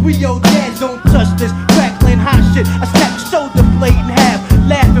 bedrooms. We yo dads don't touch this. Crackling hot shit. I snap the shoulder blade in half.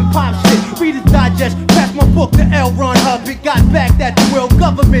 Laughing pop shit. Read it digest. Pass my book to L. Ron Hubbard. Got back that the world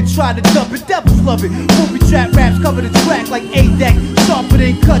government tried to dump it. Devils love it. Movie trap raps covered in track like A-Deck. Sharper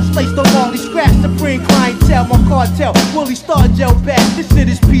than cuts. Laced on Marley. Scratch supreme clientele. My cartel. Willie Star Gel back. This shit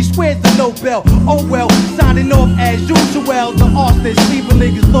is peace. Where's the Nobel? Oh well. Signing off as usual. The Austin. Leaving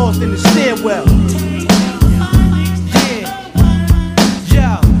niggas lost in the stairwell.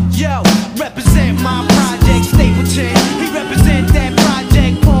 Yo, represent my project, Stapleton. He represent that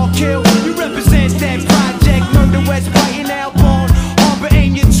project, Paul Kill. You represent that project, London West, Brighton, Alborn, Harbor,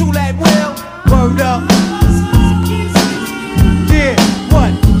 and your tool at will. Word up. Yeah,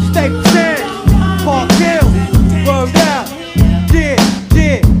 what? Stapleton, Paul Kill. Word up.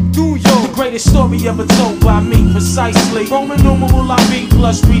 Yeah, New York. The greatest story ever told by me, precisely. Roman numeral I be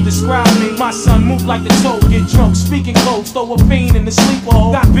plus 3 describe me. My son move like the toad, get drunk, speaking clothes, throw a fiend in the sleeper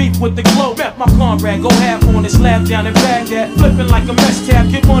hole. Got beef with the globe, rep my comrade, go half on his lap down in Baghdad. Flipping like a mess tab,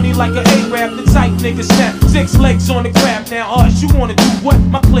 get money like an A-rap. The tight niggas snap, 6 legs on the crab. Now us, you wanna do what?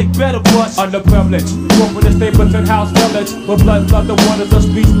 My clique better bust. Underprivileged, grew up in the Stapleton House village. With blood, the waters of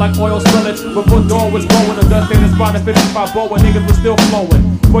speech like oil spillage. Before dawn was blowing, the dust in his spot at 55 bow, and niggas was still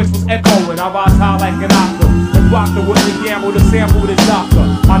flowing. Voice was echoing, I rise high like an octave. And Proctor with the gamble to sample the doctor.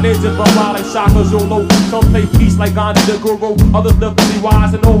 My ninjas run wild like Shaka Zulu. Some play peace like Gandhi the Guru. Others live to be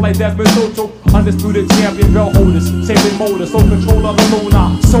wise and old like Desmond Tutu. Undisputed champion belt holders, saving motors, sole control of the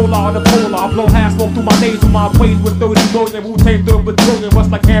lunar. Solar the polar, I blow half smoke through my nasal. My ways with 30 million. Wu-Tang through a battalion,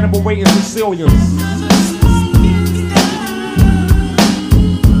 rust like Hannibal waiting Sicilians.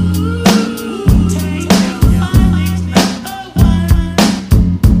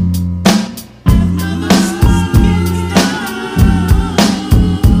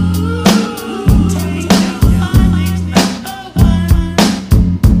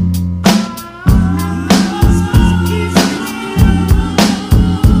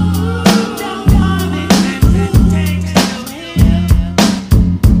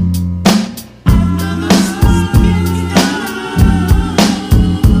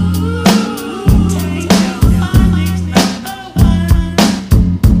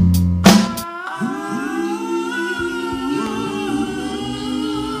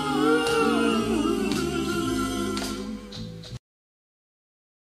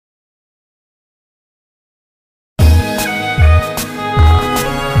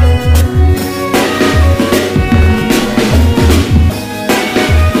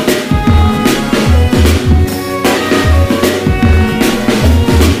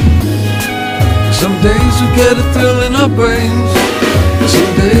 Get a thrill in our brains.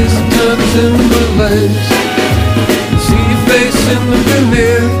 Some days it turns into malaise. See your face in the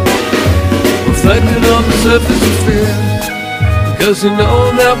mirror, reflected on the surface of fear. Because you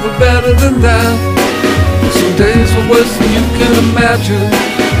know that we're better than that. Some days are worse than you can imagine.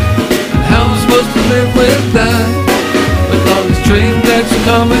 And how we're supposed to live with that? With all these train decks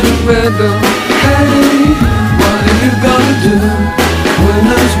coming in random. Hey, what are you gonna do when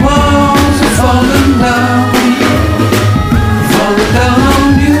those walls are falling down? Falling down on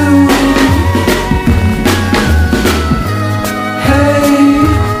you. Hey,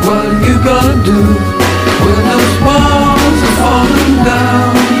 what are you gonna do when those walls are falling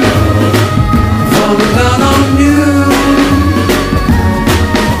down? Falling down on you.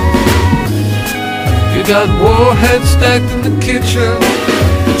 You got warheads stacked in the kitchen.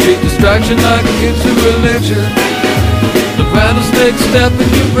 You treat distraction like it's a religion. The rattlesnake step in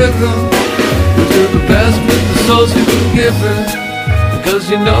your rhythm. We do the best with the souls you've been given. Because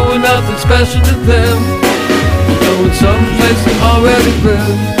you know we're nothing special to them. We're going someplace they've already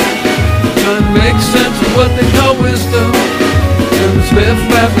been. Trying to make sense of what they call wisdom. And the swift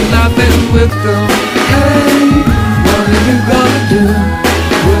rapping laughing with them. Hey, what are you gonna do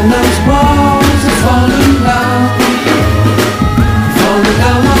when those walls are falling down? Falling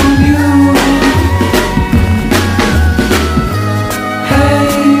down on you.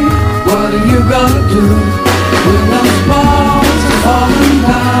 What are you gonna do when those balls are falling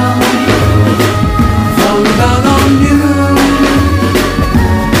down? Falling down on you.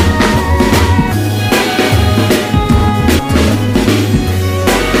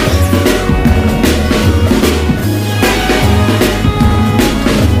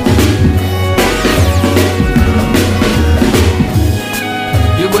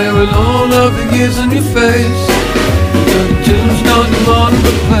 eyes on your face. You got a tombstone you wanna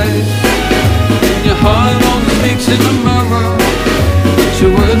replace, and your heart only speaks in the mirror, but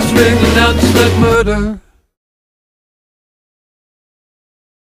your words ringing out just like murder.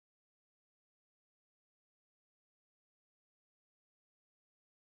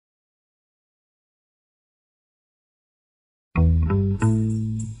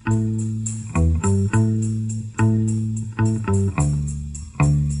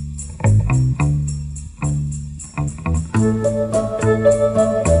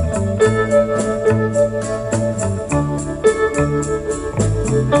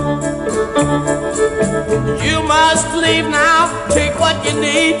 You must leave now, take what you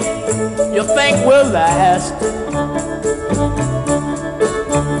need, you think will last.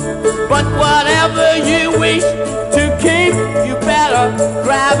 But whatever you wish to keep, you better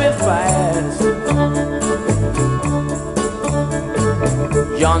grab it fast.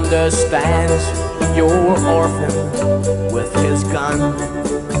 Yonder stands your orphan with his gun,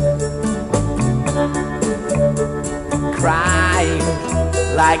 crying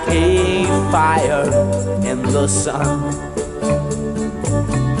like a fire in the sun.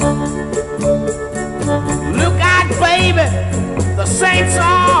 Look out, baby, the saints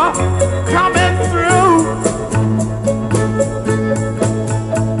are coming through,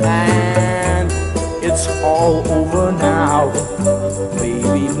 and it's all over now,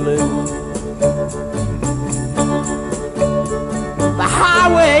 baby blue. The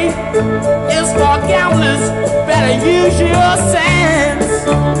highway is for gamblers, better use your sense.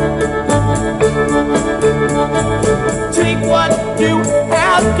 Take what you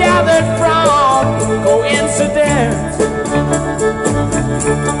have gathered from coincidence.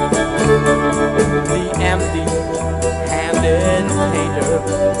 The empty-handed painter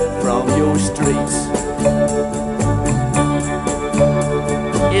from your streets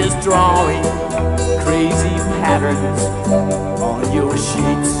is drawing crazy patterns on your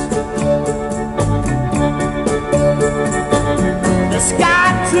sheets. The sky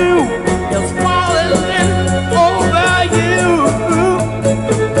too is falling over you,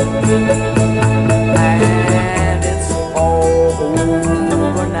 and it's all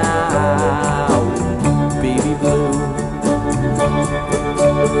over now, baby blue.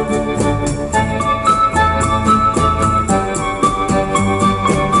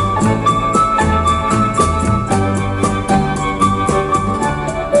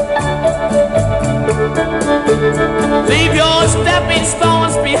 Leave your stepping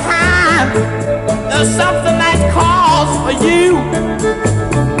stones behind. There's something that calls for you.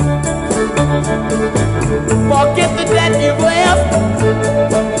 Forget the debt you've left,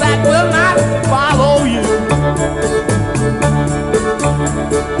 that will not follow you.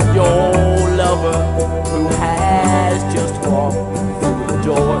 Your lover who has just walked through the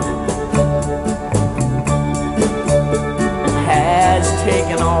door has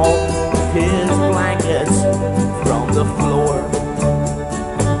taken all his blankets from the floor.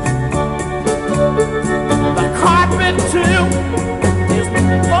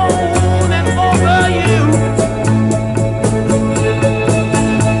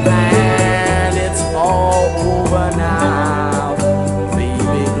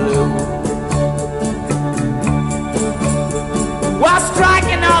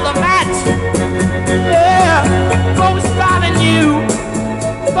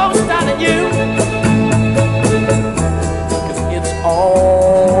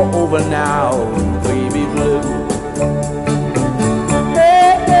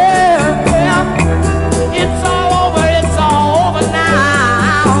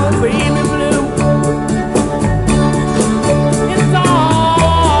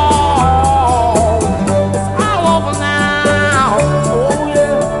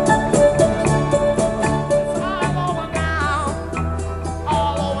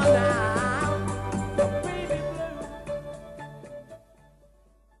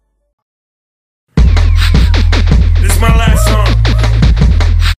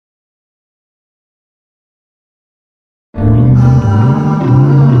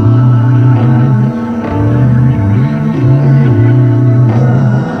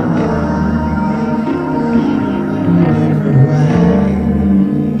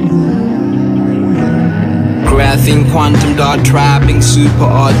 quantum dot trapping, super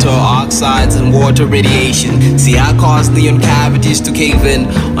auto oxides and water radiation. See, I cause neon cavities to cave in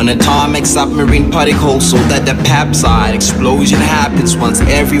on atomic submarine particles so that the pepside explosion happens once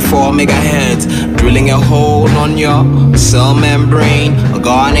every 4 megahertz, drilling a hole on your cell membrane,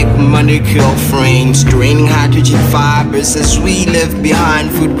 organic molecule frames, draining hydrogen fibers as we live behind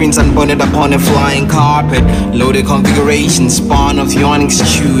footprints unbonded upon a flying carpet. Loaded configuration, spawn of yawning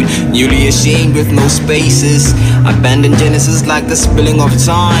stewed, newly ashamed with no spaces. Abandoned genesis like the spilling of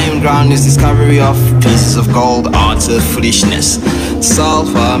time. Ground is discovery of pieces of gold, arts of foolishness.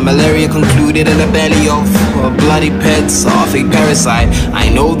 Sulfur, malaria concluded in the belly of bloody pits of a parasite. I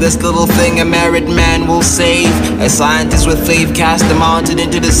know this little thing a married man will save. A scientist with faith cast the mountain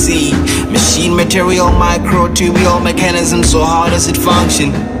into the sea. Machine material, microtubule mechanism, so how does it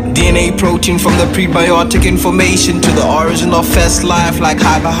function? DNA protein from the prebiotic information to the origin of first life like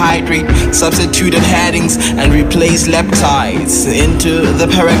carbohydrate. Substituted headings and replaced leptides into the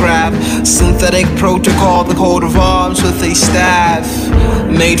paragraph. Synthetic protocol, the coat of arms with a staff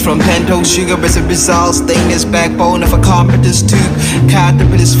made from pentose sugar as a result. Stainless backbone of a carpenter's tube.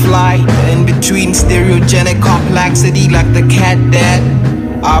 Caterpillar's flight in between stereogenic complexity like the cat dead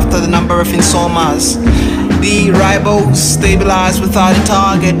after the number of insomas. The ribose stabilized without a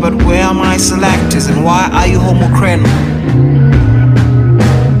target, but where are my selectors and why are you homochrome?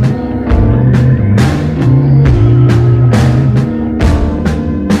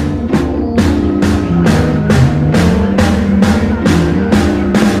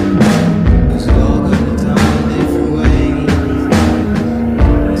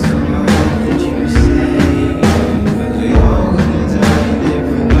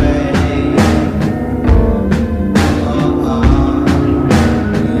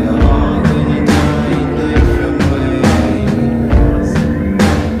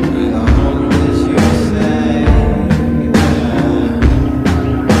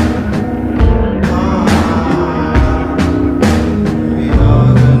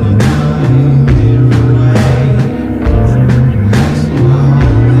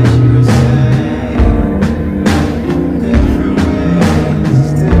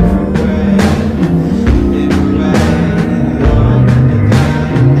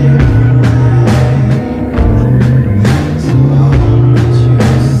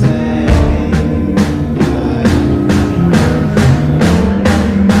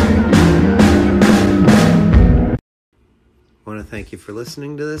 Thank you for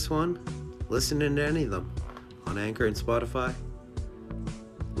listening to this one. Listening to any of them on Anchor and Spotify.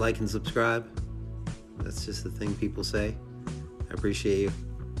 Like and subscribe. That's just the thing people say. I appreciate you.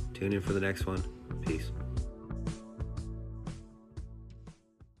 Tune in for the next one. Peace.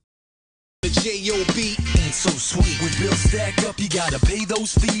 The J.O.B. ain't so sweet. When bills stack up, you gotta pay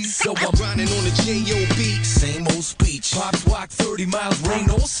those fees. So I'm grinding on the J.O.B. Same old speech. Pops walk 30 miles, rain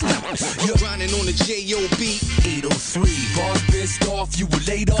or sleet. You're grinding on the J.O.B. 803. Boss pissed off, you were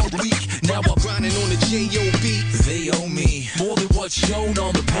late all week. Now I'm grinding on the J.O.B. They owe me more than what's shown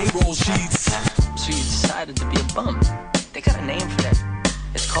on the payroll sheets. So you decided to be a bum. They got a name for that.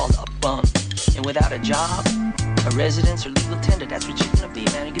 It's called a bum. And without a job, a residence, or legal tender, that's what you're gonna be,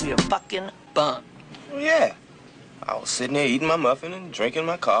 man. You're gonna be a fucking bum. Well, yeah. I was sitting there eating my muffin and drinking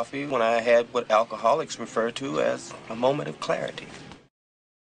my coffee when I had what alcoholics refer to as a moment of clarity.